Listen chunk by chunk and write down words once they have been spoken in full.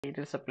it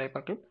is a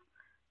paper clip.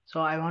 So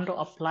I want to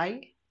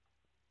apply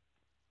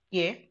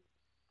a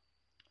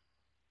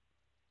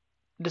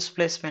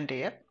displacement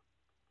here.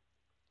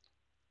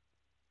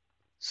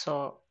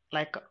 So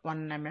like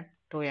 1 mm,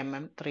 2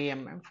 mm, 3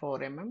 mm, 4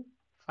 mm,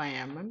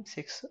 5 mm,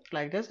 6,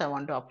 like this I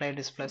want to apply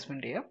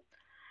displacement here.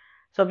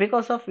 So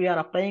because of we are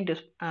applying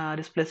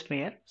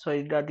displacement here,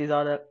 so that these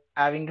are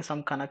having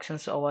some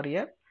connections over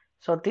here.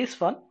 So this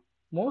one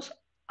moves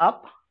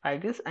up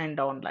like this and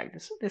down like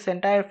this. This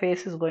entire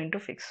face is going to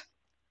fix.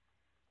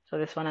 So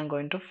this one I'm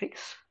going to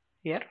fix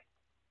here.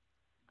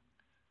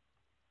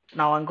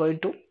 Now I'm going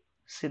to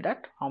see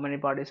that how many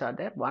bodies are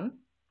there. 1,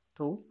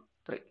 2,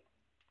 3.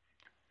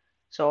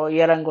 So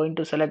here I'm going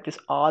to select this.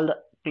 All the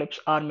clips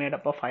are made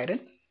up of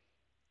iron.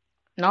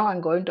 Now I'm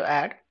going to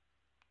add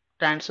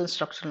transient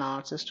structural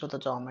analysis to the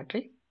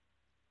geometry.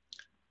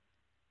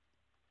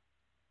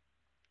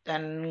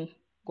 Then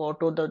go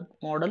to the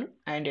model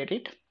and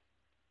edit.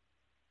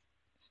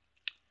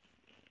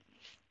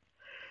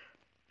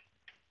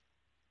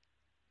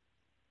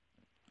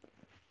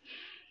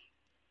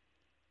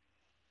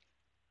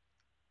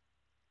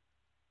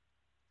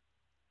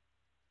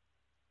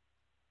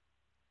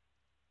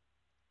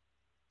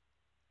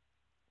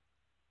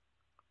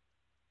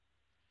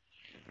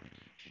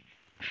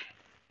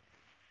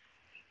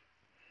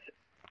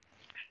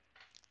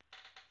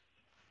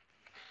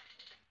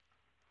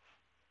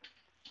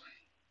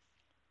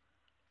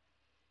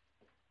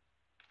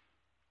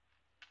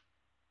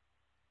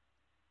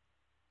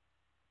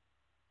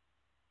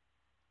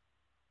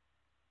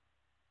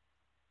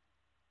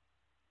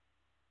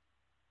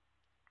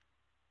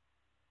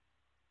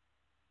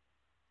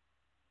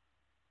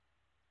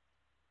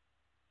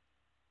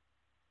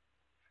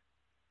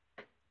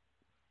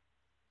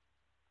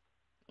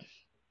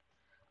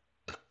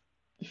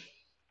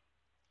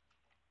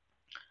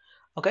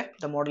 Okay,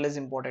 the model is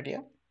imported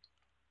here.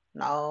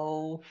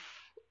 Now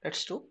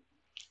let's do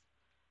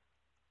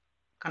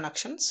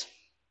connections.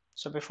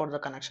 So before the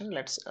connection,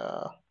 let's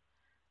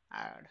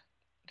add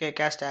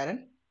cast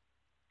iron,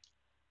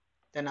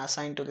 then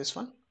assign to this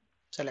one.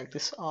 Select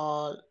this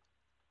all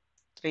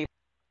 3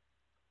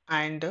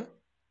 and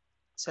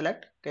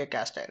select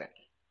cast iron.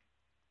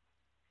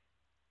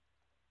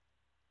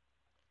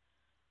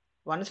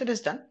 Once it is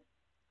done,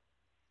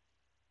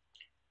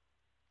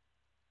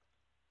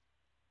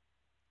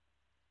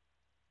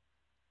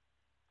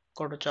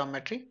 go to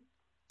geometry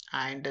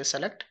and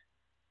select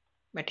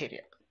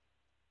material.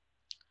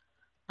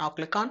 Now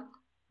click on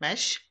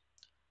mesh,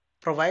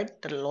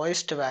 provide the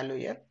lowest value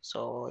here.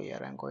 So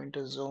here I'm going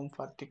to zoom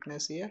for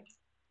thickness here.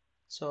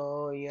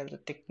 So here the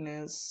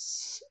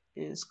thickness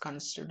is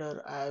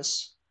considered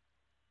as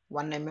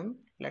 1 mm.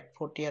 Let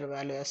put here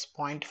value as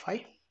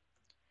 0.5,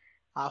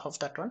 half of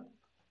that one.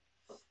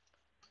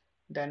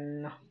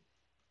 Then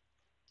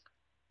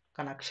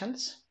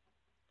connections.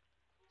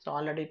 So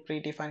already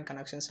predefined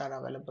connections are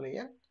available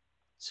here.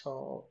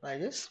 So like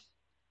this,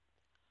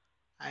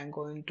 I'm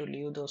going to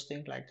leave those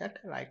things like that.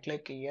 Right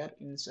click here,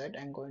 insert,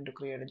 I'm going to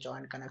create a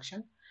joint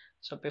connection.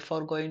 So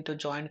before going to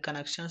joint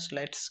connections,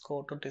 let's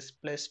go to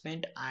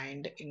displacement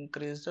and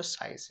increase the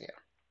size here.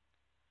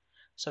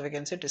 So we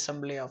can see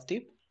assembly of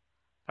the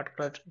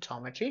particular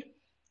geometry.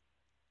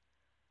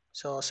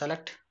 So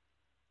select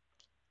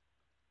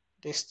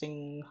this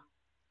thing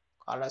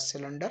called a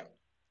cylinder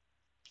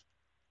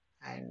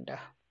and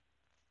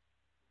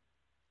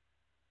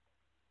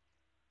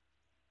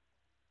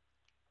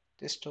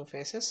these two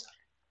faces,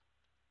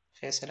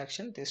 face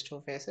selection, these two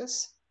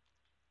faces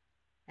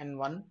and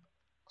one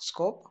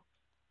scope,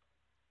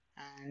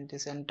 and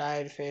this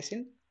entire face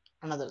in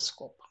another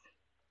scope.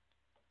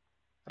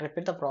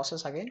 Repeat the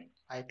process again.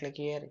 I click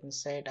here,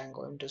 inside, I'm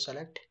going to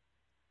select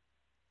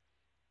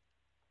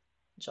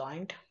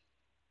joint,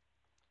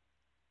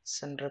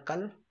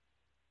 cylindrical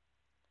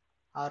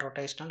or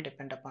rotational,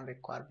 depend upon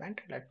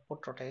requirement. Let's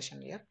put rotation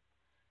here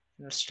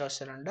instead of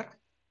cylinder.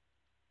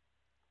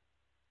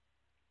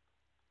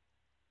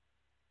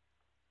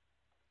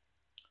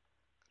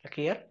 Click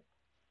here,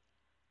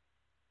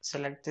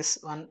 select this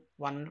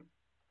one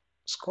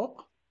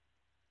scope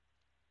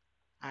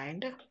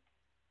and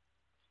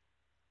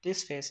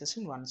this face is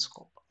in one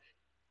scope.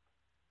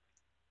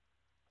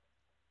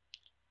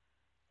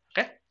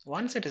 Okay,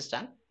 once it is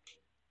done,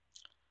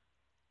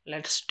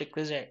 let's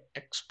decrease the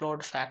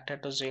explode factor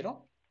to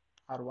 0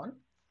 or 1.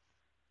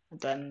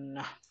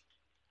 Then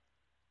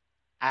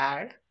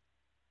add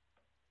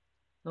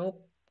no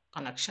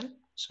connection.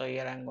 So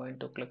here I'm going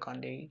to click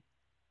on the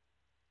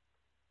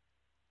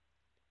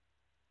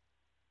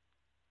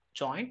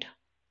joint,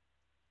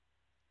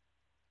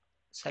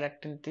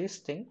 selecting this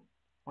thing,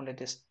 only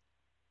this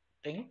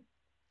thing.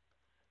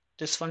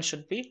 This one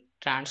should be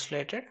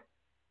translated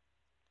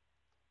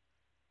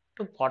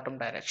to bottom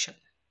direction,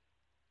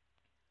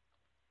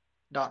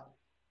 down.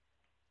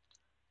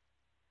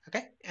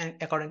 Okay, and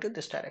according to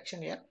this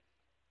direction here,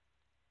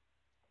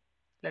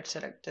 let's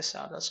select this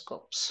are the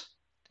scopes.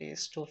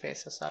 These two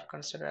faces are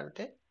considered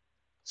the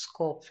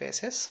scope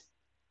faces,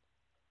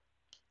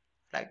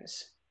 like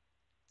this.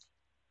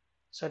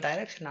 So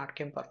direction not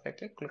came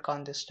perfectly. Click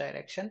on this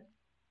direction,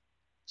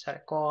 sorry,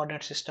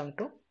 coordinate system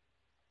to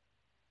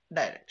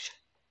direction.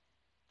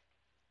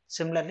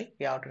 Similarly,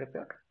 we have to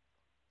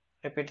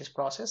repeat this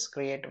process.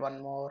 Create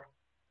one more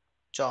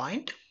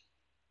joint.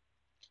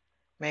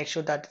 Make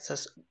sure that it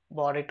says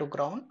body to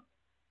ground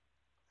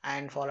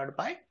and followed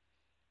by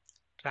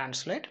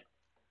translate.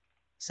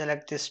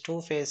 Select these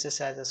two faces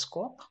as a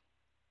scope.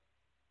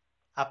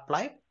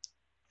 Apply.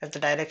 If the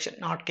direction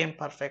not came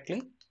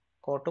perfectly,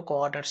 go to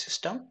coordinate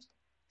system.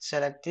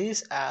 Select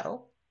this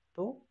arrow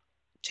to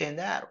change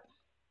the arrow.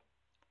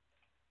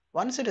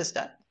 Once it is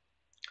done,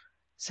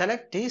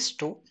 select these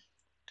two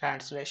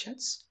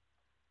translations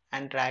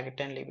and drag it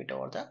and leave it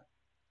over the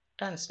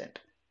transient.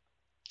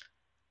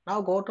 Now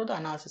go to the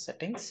analysis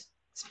settings,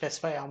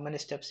 specify how many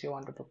steps you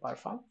wanted to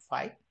perform,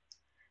 5.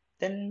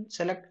 Then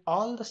select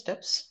all the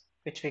steps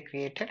which we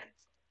created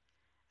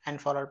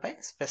and followed by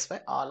specify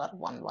all are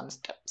 1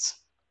 steps.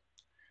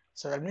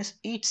 So that means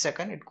each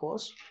second it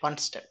goes 1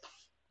 step.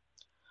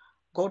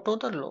 Go to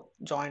the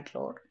joint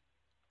load,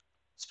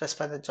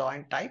 specify the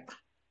joint type,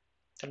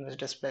 that means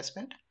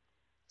displacement,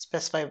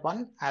 specify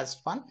 1 as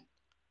 1,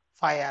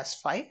 5 as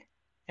 5,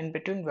 in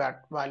between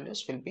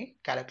values will be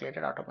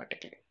calculated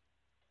automatically.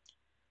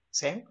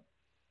 Same,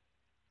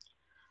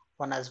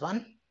 1 as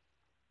 1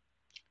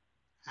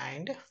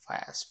 and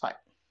 5 as 5.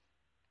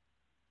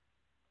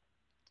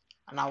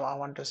 Now I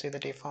want to see the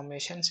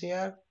deformations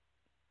here.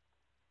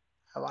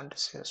 I want to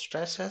see the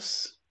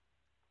stresses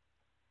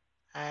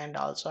and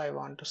also I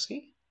want to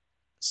see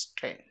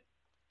strain.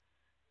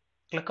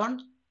 Click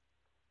on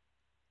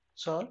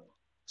solve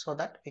so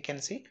that we can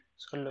see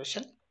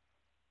solution.